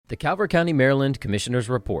The Calvert County Maryland Commissioners'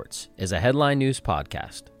 Reports is a headline news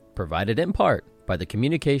podcast provided in part by the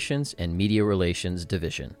Communications and Media Relations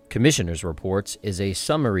Division. Commissioners' Reports is a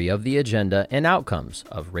summary of the agenda and outcomes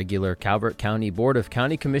of regular Calvert County Board of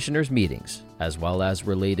County Commissioners meetings, as well as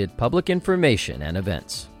related public information and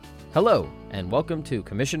events. Hello, and welcome to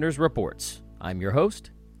Commissioners' Reports. I'm your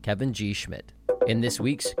host, Kevin G. Schmidt. In this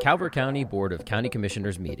week's Calvert County Board of County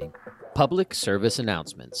Commissioners meeting, public service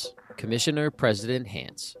announcements. Commissioner President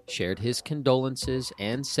Hance shared his condolences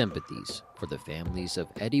and sympathies for the families of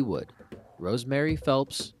Eddie Wood, Rosemary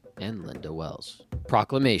Phelps, and Linda Wells.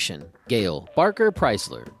 Proclamation. Gail Barker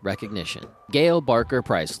Preisler recognition. Gail Barker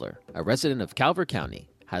Preisler, a resident of Calvert County,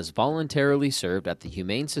 has voluntarily served at the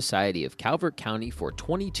Humane Society of Calvert County for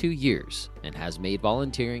 22 years and has made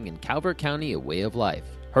volunteering in Calvert County a way of life.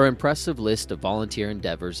 Her impressive list of volunteer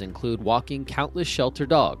endeavors include walking countless shelter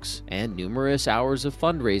dogs and numerous hours of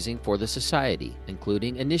fundraising for the society,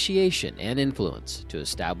 including initiation and influence to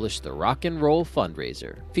establish the Rock and Roll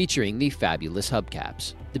fundraiser, featuring the fabulous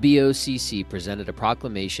hubcaps. The BOCC presented a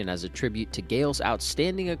proclamation as a tribute to Gail's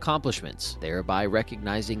outstanding accomplishments, thereby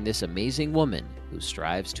recognizing this amazing woman who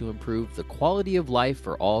strives to improve the quality of life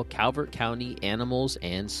for all Calvert County animals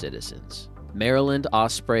and citizens. Maryland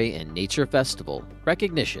Osprey and Nature Festival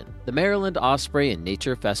recognition. The Maryland Osprey and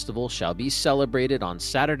Nature Festival shall be celebrated on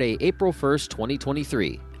Saturday, April 1st,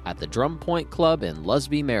 2023 at the Drum Point Club in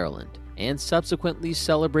Lusby, Maryland, and subsequently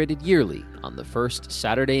celebrated yearly on the first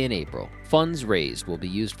Saturday in April. Funds raised will be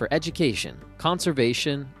used for education,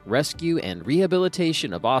 conservation, rescue, and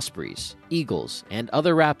rehabilitation of ospreys, eagles, and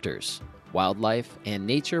other raptors, wildlife, and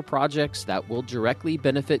nature projects that will directly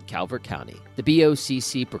benefit Calvert County. The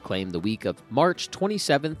BOCC proclaimed the week of March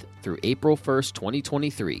 27th through April 1st,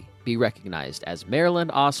 2023 be recognized as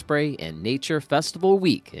Maryland Osprey and Nature Festival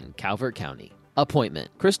Week in Calvert County.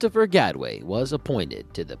 Appointment. Christopher Gadway was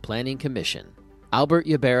appointed to the Planning Commission. Albert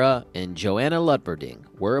Ybarra and Joanna Ludberding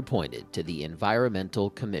were appointed to the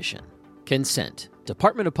Environmental Commission. Consent.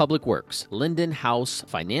 Department of Public Works, Linden House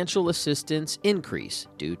financial assistance increase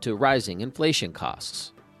due to rising inflation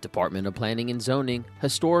costs. Department of Planning and Zoning,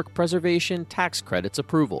 Historic Preservation tax credits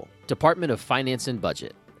approval. Department of Finance and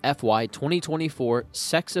Budget, FY 2024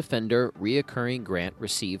 sex offender reoccurring grant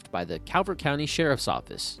received by the Calvert County Sheriff's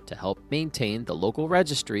Office to help maintain the local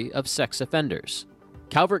registry of sex offenders.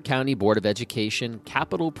 Calvert County Board of Education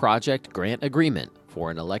capital project grant agreement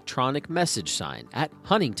for an electronic message sign at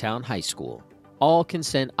Huntingtown High School. All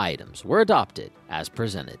consent items were adopted as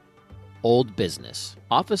presented. Old business.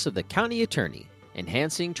 Office of the County Attorney,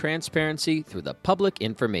 enhancing transparency through the Public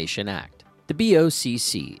Information Act. The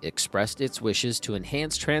BOCC expressed its wishes to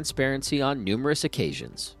enhance transparency on numerous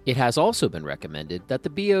occasions. It has also been recommended that the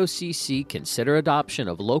BOCC consider adoption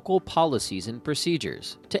of local policies and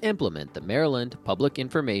procedures to implement the Maryland Public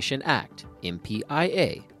Information Act,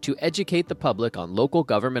 MPIA, to educate the public on local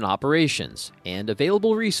government operations and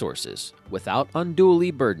available resources without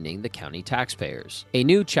unduly burdening the county taxpayers. A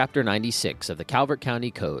new Chapter 96 of the Calvert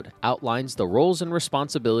County Code outlines the roles and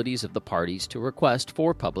responsibilities of the parties to request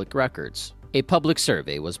for public records. A public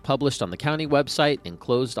survey was published on the county website and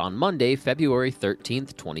closed on Monday, February 13,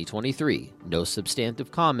 2023. No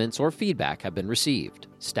substantive comments or feedback have been received.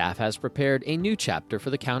 Staff has prepared a new chapter for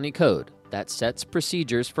the county code that sets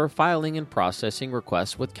procedures for filing and processing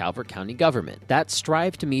requests with Calvert County government that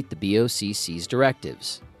strive to meet the BOCC's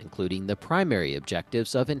directives, including the primary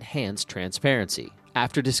objectives of enhanced transparency.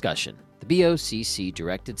 After discussion, the BOCC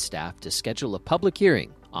directed staff to schedule a public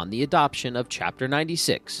hearing on the adoption of Chapter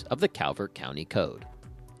 96 of the Calvert County Code.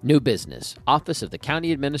 New business. Office of the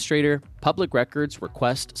County Administrator, Public Records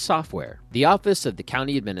Request Software. The Office of the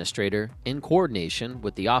County Administrator, in coordination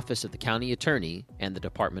with the Office of the County Attorney and the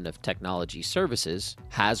Department of Technology Services,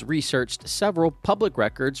 has researched several public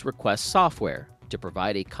records request software to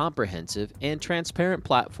provide a comprehensive and transparent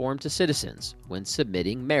platform to citizens when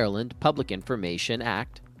submitting Maryland Public Information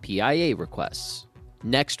Act, PIA requests.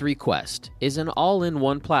 Next Request is an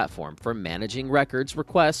all-in-one platform for managing records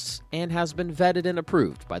requests and has been vetted and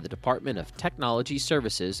approved by the Department of Technology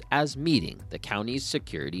Services as meeting the county's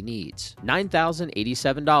security needs.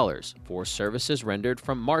 $9,087 for services rendered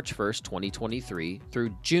from March 1st, 2023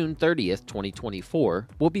 through June 30th, 2024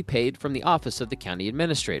 will be paid from the Office of the County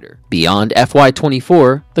Administrator. Beyond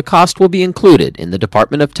FY24, the cost will be included in the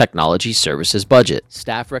Department of Technology Services budget.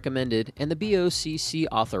 Staff recommended and the BOCC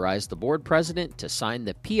authorized the board president to sign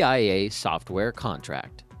the PIA software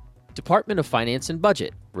contract. Department of Finance and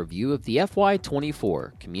Budget, review of the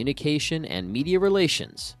FY24 Communication and Media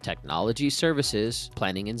Relations, Technology Services,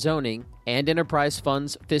 Planning and Zoning, and Enterprise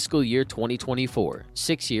Funds Fiscal Year 2024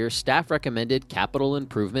 6-year Staff Recommended Capital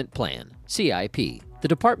Improvement Plan, CIP. The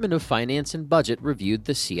Department of Finance and Budget reviewed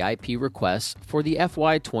the CIP requests for the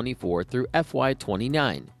FY24 through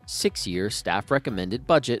FY29 6-year Staff Recommended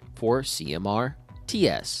Budget for CMR,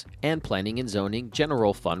 TS, and Planning and Zoning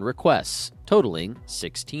General Fund requests, totaling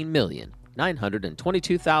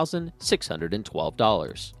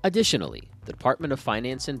 $16,922,612. Additionally, the Department of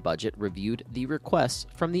Finance and Budget reviewed the requests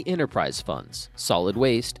from the Enterprise Funds, Solid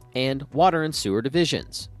Waste, and Water and Sewer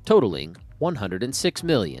Divisions, totaling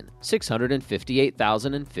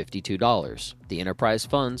 $106,658,052. The enterprise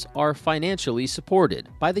funds are financially supported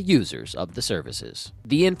by the users of the services.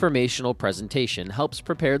 The informational presentation helps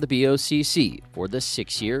prepare the BOCC for the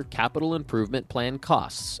 6-year Capital Improvement Plan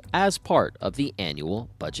costs as part of the annual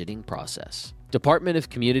budgeting process. Department of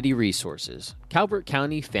Community Resources, Calvert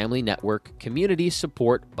County Family Network Community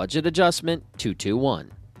Support Budget Adjustment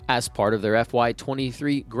 221. As part of their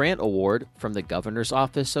FY23 grant award from the Governor's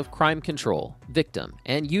Office of Crime Control, Victim,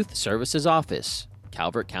 and Youth Services Office,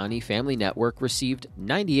 Calvert County Family Network received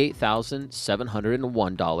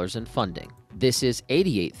 $98,701 in funding. This is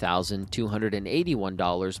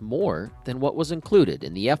 $88,281 more than what was included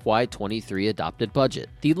in the FY23 adopted budget.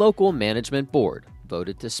 The local management board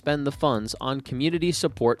voted to spend the funds on community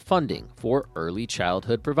support funding for early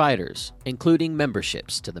childhood providers, including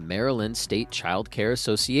memberships to the Maryland State Child Care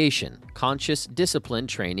Association, conscious discipline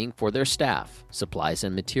training for their staff, supplies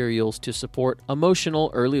and materials to support emotional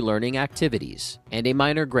early learning activities, and a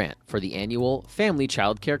minor grant for the annual Family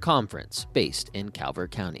Child Care Conference based in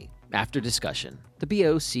Calvert County. After discussion, the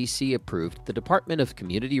BOCC approved the Department of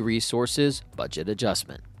Community Resources budget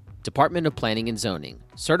adjustment. Department of Planning and Zoning,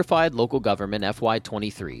 Certified Local Government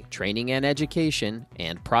FY23, Training and Education,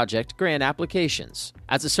 and Project Grant Applications.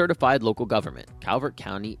 As a certified local government, Calvert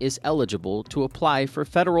County is eligible to apply for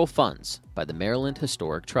federal funds by the Maryland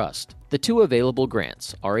Historic Trust. The two available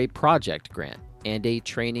grants are a project grant and a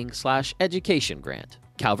training/education grant.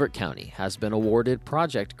 Calvert County has been awarded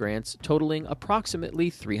project grants totaling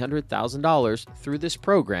approximately $300,000 through this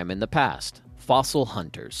program in the past. Fossil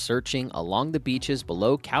hunters searching along the beaches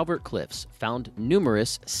below Calvert Cliffs found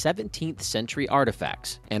numerous 17th century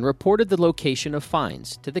artifacts and reported the location of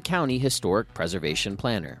finds to the County Historic Preservation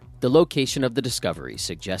Planner. The location of the discovery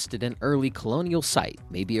suggested an early colonial site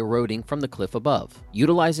may be eroding from the cliff above.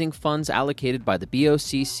 Utilizing funds allocated by the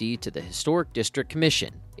BOCC to the Historic District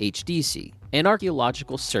Commission, HDC, an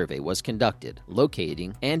archaeological survey was conducted,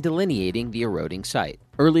 locating and delineating the eroding site.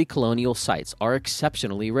 Early colonial sites are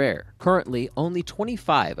exceptionally rare. Currently, only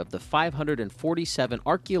 25 of the 547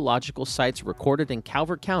 archaeological sites recorded in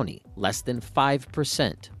Calvert County, less than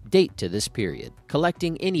 5%, date to this period.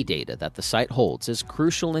 Collecting any data that the site holds is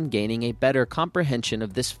crucial in gaining a better comprehension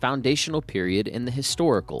of this foundational period in the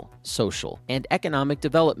historical, social, and economic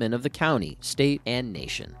development of the county, state, and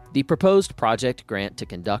nation. The proposed project grant to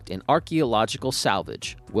conduct an archaeological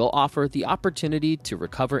salvage will offer the opportunity to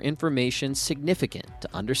recover information significant to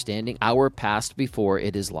understanding our past before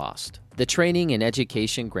it is lost. The training and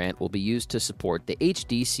education grant will be used to support the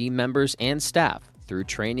HDC members and staff through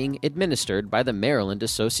training administered by the Maryland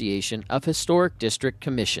Association of Historic District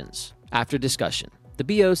Commissions. After discussion, the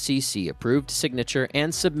BOCC approved signature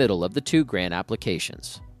and submittal of the two grant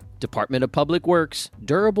applications. Department of Public Works,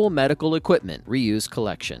 Durable Medical Equipment Reuse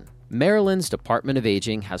Collection. Maryland's Department of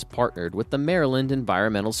Aging has partnered with the Maryland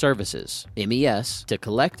Environmental Services, MES, to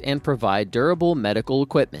collect and provide durable medical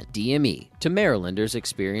equipment, DME, to Marylanders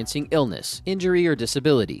experiencing illness, injury, or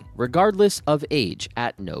disability, regardless of age,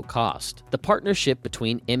 at no cost. The partnership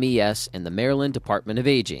between MES and the Maryland Department of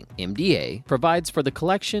Aging, MDA, provides for the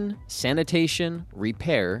collection, sanitation,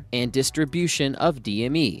 repair, and distribution of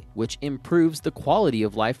DME, which improves the quality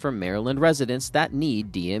of life for Maryland residents that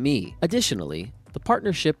need DME. Additionally, the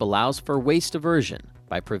partnership allows for waste diversion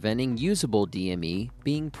by preventing usable DME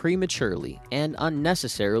being prematurely and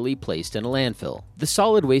unnecessarily placed in a landfill. The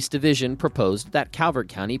Solid Waste Division proposed that Calvert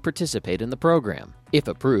County participate in the program. If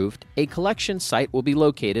approved, a collection site will be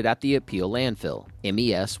located at the Appeal landfill.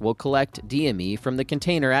 MES will collect DME from the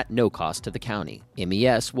container at no cost to the county.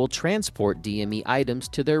 MES will transport DME items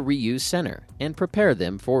to their reuse center and prepare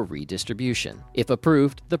them for redistribution. If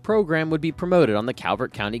approved, the program would be promoted on the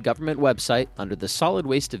Calvert County government website under the Solid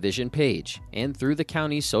Waste Division page and through the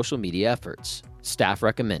county's social media efforts. Staff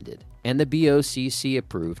recommended, and the BOCC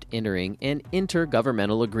approved entering an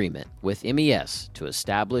intergovernmental agreement with MES to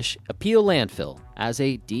establish Appeal Landfill as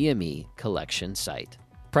a DME collection site.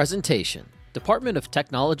 Presentation. Department of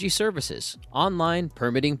Technology Services Online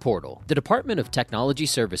Permitting Portal. The Department of Technology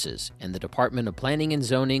Services and the Department of Planning and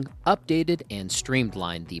Zoning updated and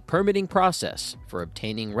streamlined the permitting process for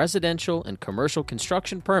obtaining residential and commercial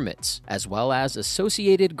construction permits, as well as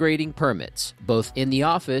associated grading permits, both in the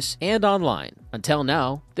office and online. Until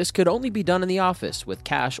now, this could only be done in the office with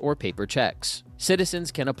cash or paper checks.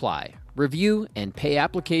 Citizens can apply, review, and pay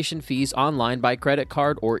application fees online by credit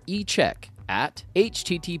card or e-check at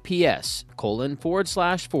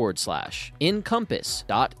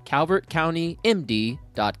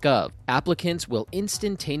https://encompass.calvertcountymd.gov. Applicants will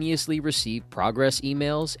instantaneously receive progress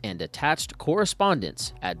emails and attached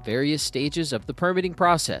correspondence at various stages of the permitting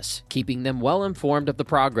process, keeping them well informed of the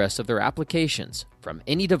progress of their applications from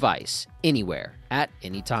any device, anywhere, at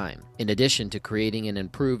any time. In addition to creating an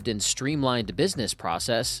improved and streamlined business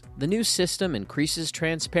process, the new system increases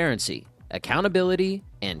transparency, accountability,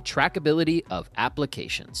 and trackability of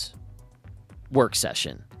applications. Work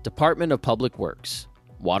session. Department of Public Works.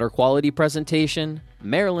 Water quality presentation,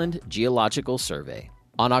 Maryland Geological Survey.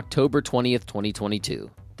 On October 20th, 2022,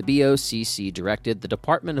 the BOCC directed the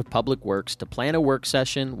Department of Public Works to plan a work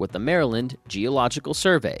session with the Maryland Geological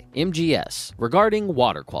Survey, MGS, regarding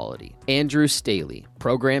water quality. Andrew Staley,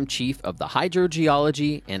 Program Chief of the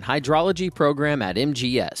Hydrogeology and Hydrology Program at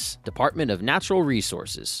MGS, Department of Natural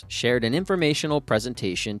Resources, shared an informational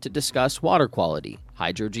presentation to discuss water quality,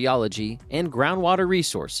 hydrogeology, and groundwater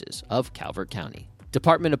resources of Calvert County.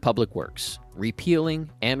 Department of Public Works, repealing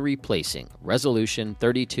and replacing Resolution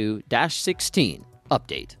 32-16.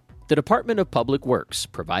 Update. The Department of Public Works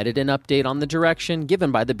provided an update on the direction given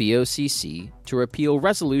by the BOCC to repeal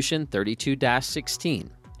Resolution 32-16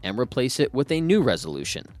 and replace it with a new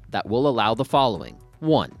resolution that will allow the following.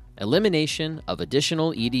 1. Elimination of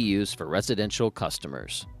additional EDUs for residential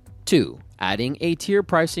customers. 2. Adding a tier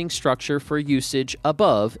pricing structure for usage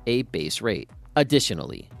above a base rate.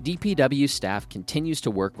 Additionally, DPW staff continues to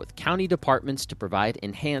work with county departments to provide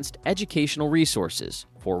enhanced educational resources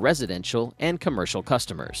for residential and commercial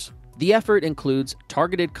customers. The effort includes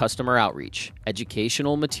targeted customer outreach,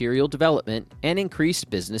 educational material development, and increased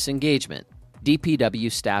business engagement. DPW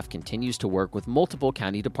staff continues to work with multiple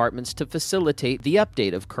county departments to facilitate the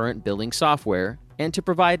update of current billing software and to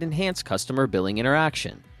provide enhanced customer billing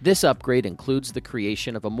interaction. This upgrade includes the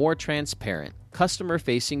creation of a more transparent,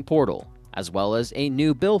 customer-facing portal, as well as a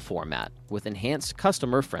new bill format with enhanced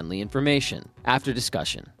customer-friendly information. After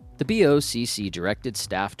discussion, the BOCC directed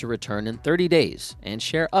staff to return in 30 days and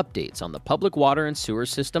share updates on the public water and sewer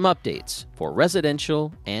system updates for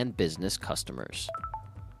residential and business customers.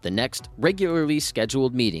 The next regularly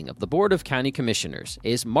scheduled meeting of the Board of County Commissioners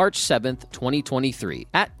is March 7th, 2023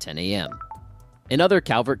 at 10 a.m. In other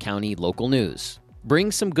Calvert County local news, bring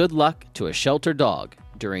some good luck to a shelter dog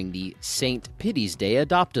during the St. Pity's Day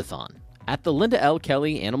Adopt-a-thon at the Linda L.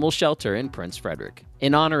 Kelly Animal Shelter in Prince Frederick.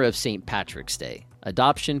 In honor of St. Patrick's Day,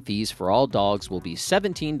 adoption fees for all dogs will be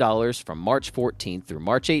 $17 from March 14th through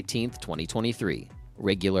March 18th, 2023.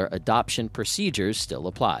 Regular adoption procedures still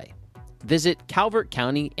apply. Visit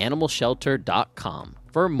calvertcountyanimalshelter.com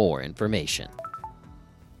for more information.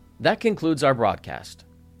 That concludes our broadcast.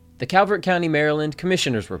 The Calvert County, Maryland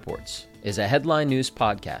Commissioners Reports is a headline news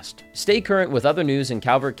podcast. Stay current with other news in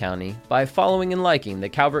Calvert County by following and liking the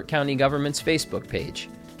Calvert County government's Facebook page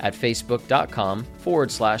at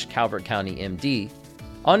facebook.com/Calvert County MD,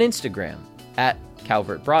 on Instagram at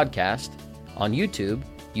Calvert Broadcast, on YouTube,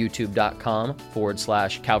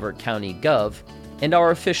 youtube.com/Calvert County Gov, and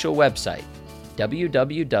our official website,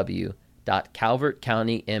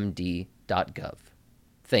 www.calvertcountymd.gov.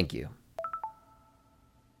 Thank you.